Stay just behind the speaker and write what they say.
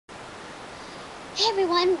Hey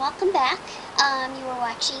everyone, welcome back. You are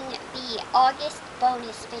watching the August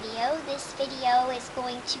bonus video. This video is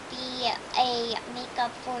going to be a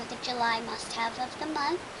makeup for the July must-have of the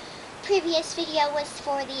month. Previous video was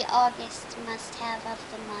for the August must-have of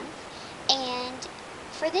the month. And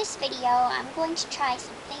for this video, I'm going to try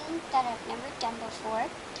something that I've never done before.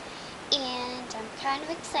 And I'm kind of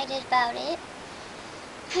excited about it.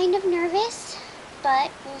 Kind of nervous,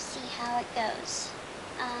 but we'll see how it goes.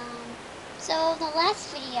 So the last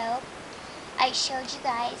video, I showed you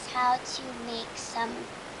guys how to make some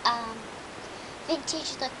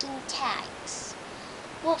vintage looking tags.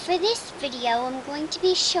 Well, for this video, I'm going to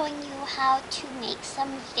be showing you how to make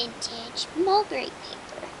some vintage mulberry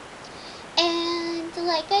paper. And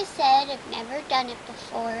like I said, I've never done it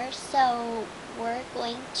before, so we're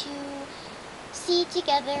going to see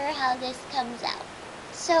together how this comes out.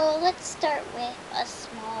 So let's start with a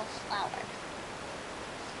small flower.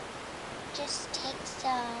 Just take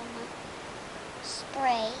some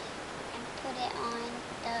spray and put it on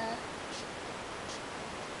the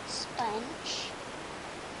sponge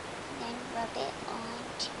and then rub it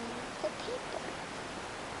onto the paper.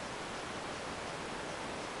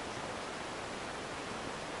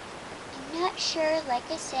 I'm not sure, like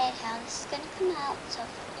I said, how this is going to come out, so if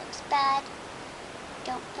it looks bad,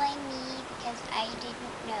 don't blame me because I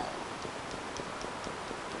didn't know.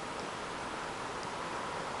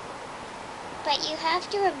 But you have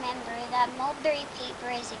to remember that mulberry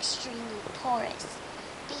paper is extremely porous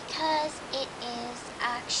because it is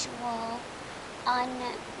actual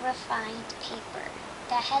unrefined paper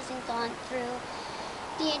that hasn't gone through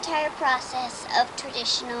the entire process of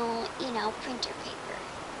traditional, printer paper.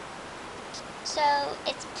 So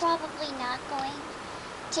it's probably not going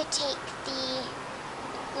to take the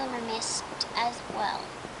glimmer mist as well.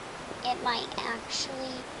 It might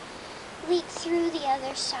actually leak through the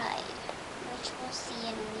other side, which we'll see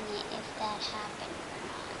in a minute if that happened or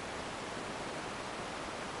not.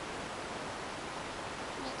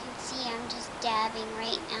 You can see I'm just dabbing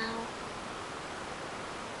right now,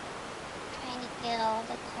 trying to get all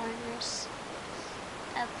the corners.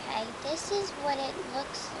 Okay, this is what it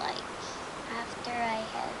looks like after I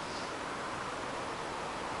have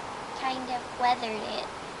kind of weathered it.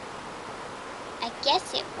 I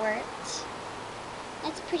guess it worked.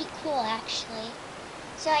 That's pretty cool actually.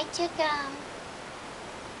 So I took a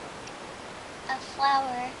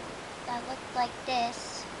flower that looked like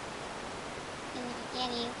this in the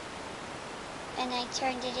beginning, and I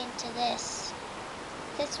turned it into this.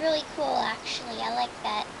 That's really cool actually, I like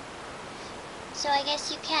that. So I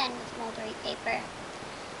guess you can with mulberry paper.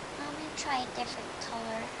 I'm going to try a different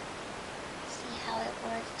color, see how it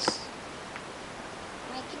works.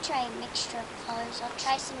 I can try a mixture of colors. I'll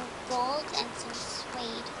try some gold and some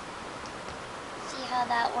suede. See how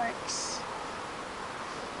that works.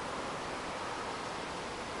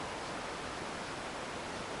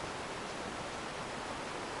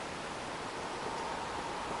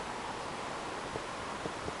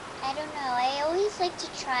 I don't know, I always like to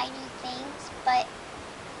try new things, but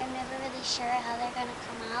I'm never really sure how they're going to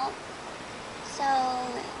come out. So,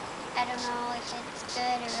 I don't know if it's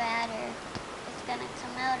good or bad, or if it's going to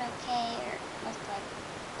come out okay, or look like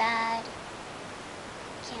bad.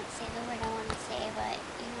 Can't say the word I want to say, but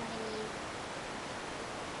you know what I mean.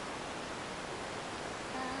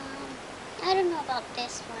 I don't know about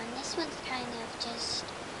this one. This one's kind of just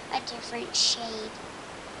a different shade.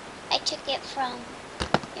 I took it from,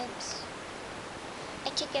 I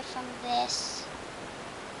took it from this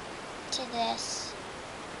to this.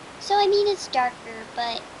 So I mean it's darker,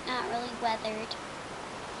 but not really weathered.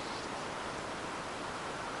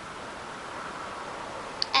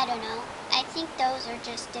 I don't know. I think those are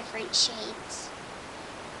just different shades.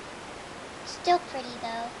 Still pretty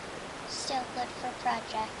though. Still good for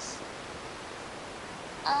projects.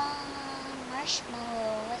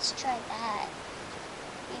 Marshmallow. Let's try that.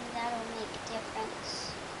 Maybe that'll make a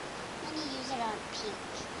difference. I'm gonna use it on pink.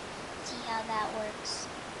 See how that works.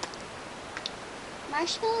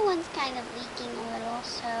 Marshmallow one's kind of leaking a little,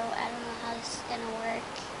 so I don't know how this is gonna work.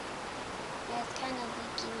 Yeah, it's kind of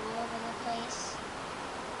leaking all over the place.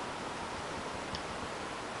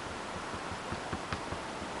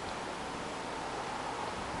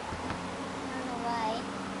 I don't know why.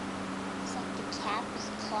 It's like the cap is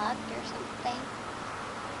clogged or something.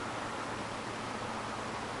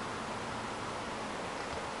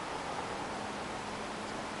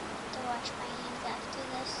 To wash my hands after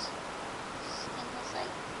this. It was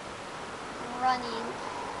like running.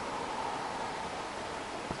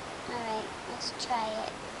 Alright, let's try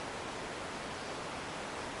it.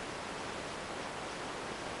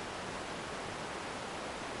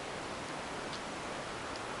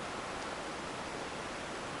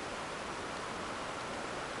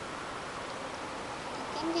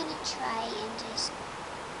 I'm gonna try and just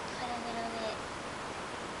put a little bit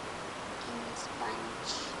in the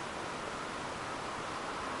sponge.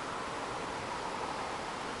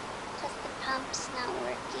 Because the pump's not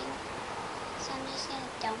working. So I'm just gonna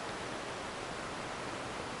dump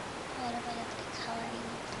a little bit of the coloring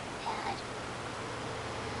into the pad.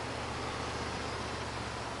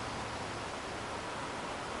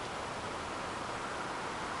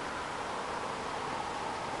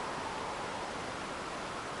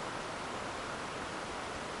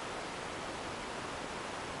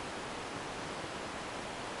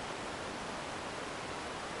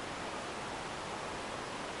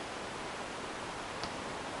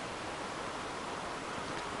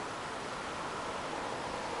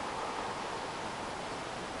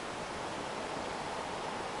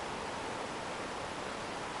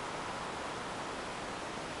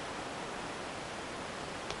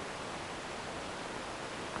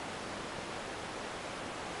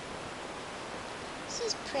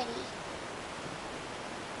 This is pretty.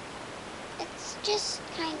 It's just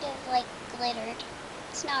kind of like glittered.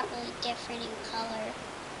 It's not really different in color.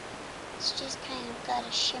 It's just kind of got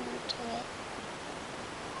a shimmer to it.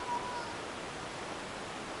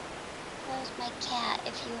 That was my cat,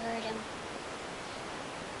 if you heard him.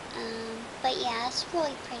 But yeah, it's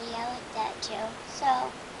really pretty. I like that too.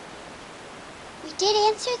 So, we did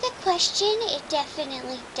answer the question. It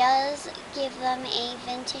definitely does give them a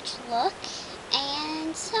vintage look,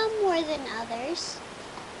 and some more than others.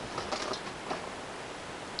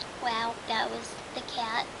 Wow, that was the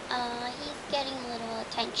cat. He's getting a little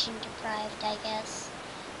attention deprived, I guess.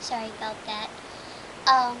 Sorry about that.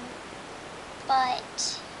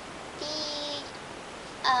 But the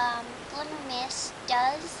Glimmer Mist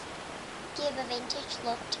does give a vintage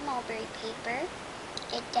look to mulberry paper.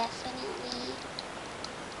 It definitely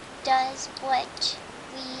does what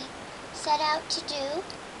we set out to do.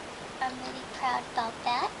 I'm really proud about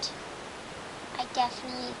that. I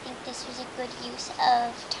definitely think this was a good use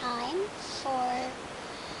of time for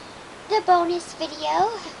the bonus video.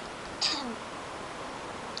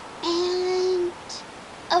 And,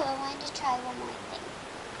 oh, I wanted to try one more thing.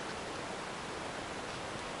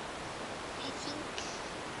 I think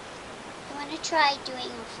I want to try doing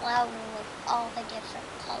a flower with all the different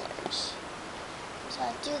colors. So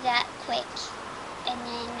I'll do that quick, and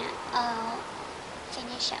then I'll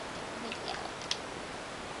finish up the video.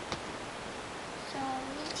 So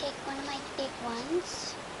I'm going to take one of my big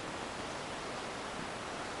ones.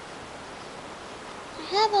 I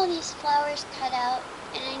have all these flowers cut out,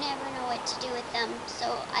 and I never know what to do with them,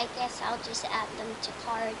 so I guess I'll just add them to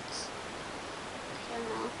cards. I don't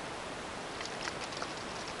know.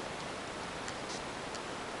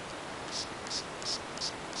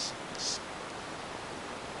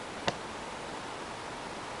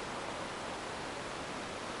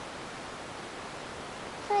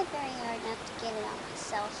 Tried very hard not to get it on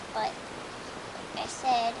myself, but like I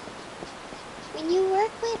said, when you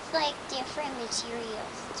work with like different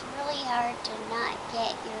materials, it's really hard to not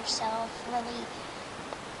get yourself really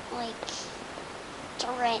like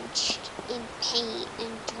drenched in paint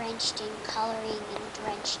and drenched in coloring and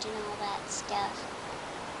drenched in all that stuff.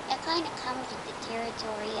 It kind of comes with the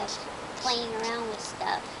territory of playing around with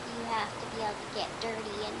stuff. You have to be able to get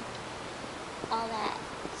dirty and all that,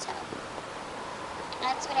 so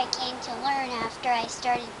that's what I came to learn after I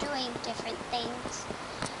started doing different things.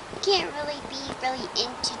 You can't really be really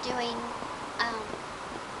into doing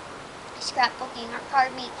scrapbooking or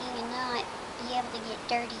card making and not be able to get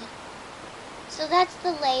dirty. So that's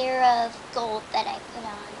the layer of gold that I put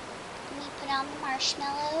on. Let me put on the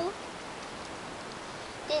marshmallow.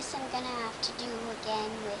 This I'm gonna have to do again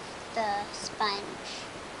with the sponge.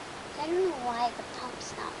 I don't know why the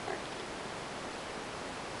pump's not working.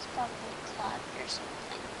 It's probably clogged or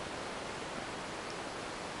something.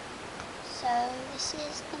 So this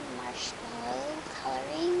is the marshmallow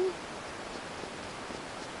coloring.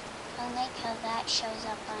 I like how that shows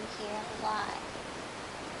up on here a lot.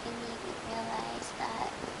 It made me realize that.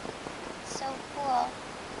 It's so cool.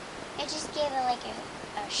 It just gave it like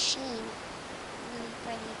a sheen. Really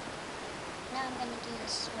pretty. Now I'm going to do the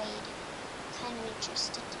suede. Kind of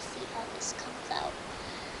interested to see how this comes out.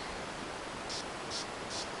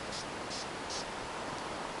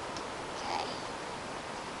 Okay.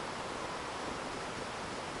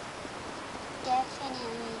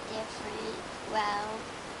 Definitely different. Wow.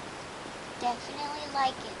 Definitely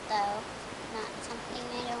like it though. Not something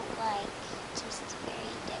I don't like. Just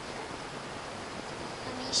very different.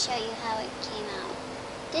 Let me show you how it came out.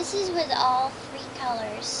 This is with all three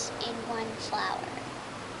colors in one flower.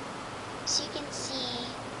 So you can see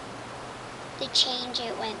the change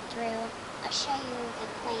it went through. I'll show you the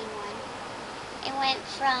plain one. It went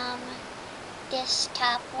from this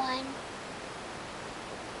top one,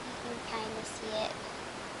 you can kind of see it,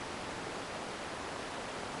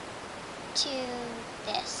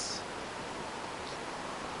 to this.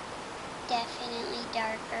 Definitely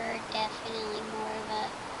darker, definitely more of a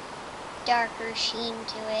darker sheen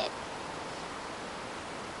to it.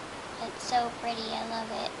 It's so pretty, I love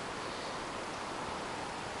it.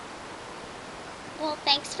 Well,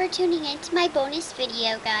 thanks for tuning in to my bonus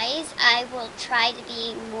video, guys. I will try to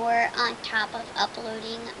be more on top of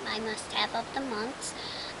uploading my must-have of the months.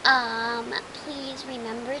 Please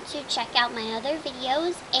remember to check out my other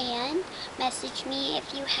videos and message me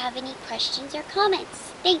if you have any questions or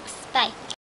comments. Thanks, bye.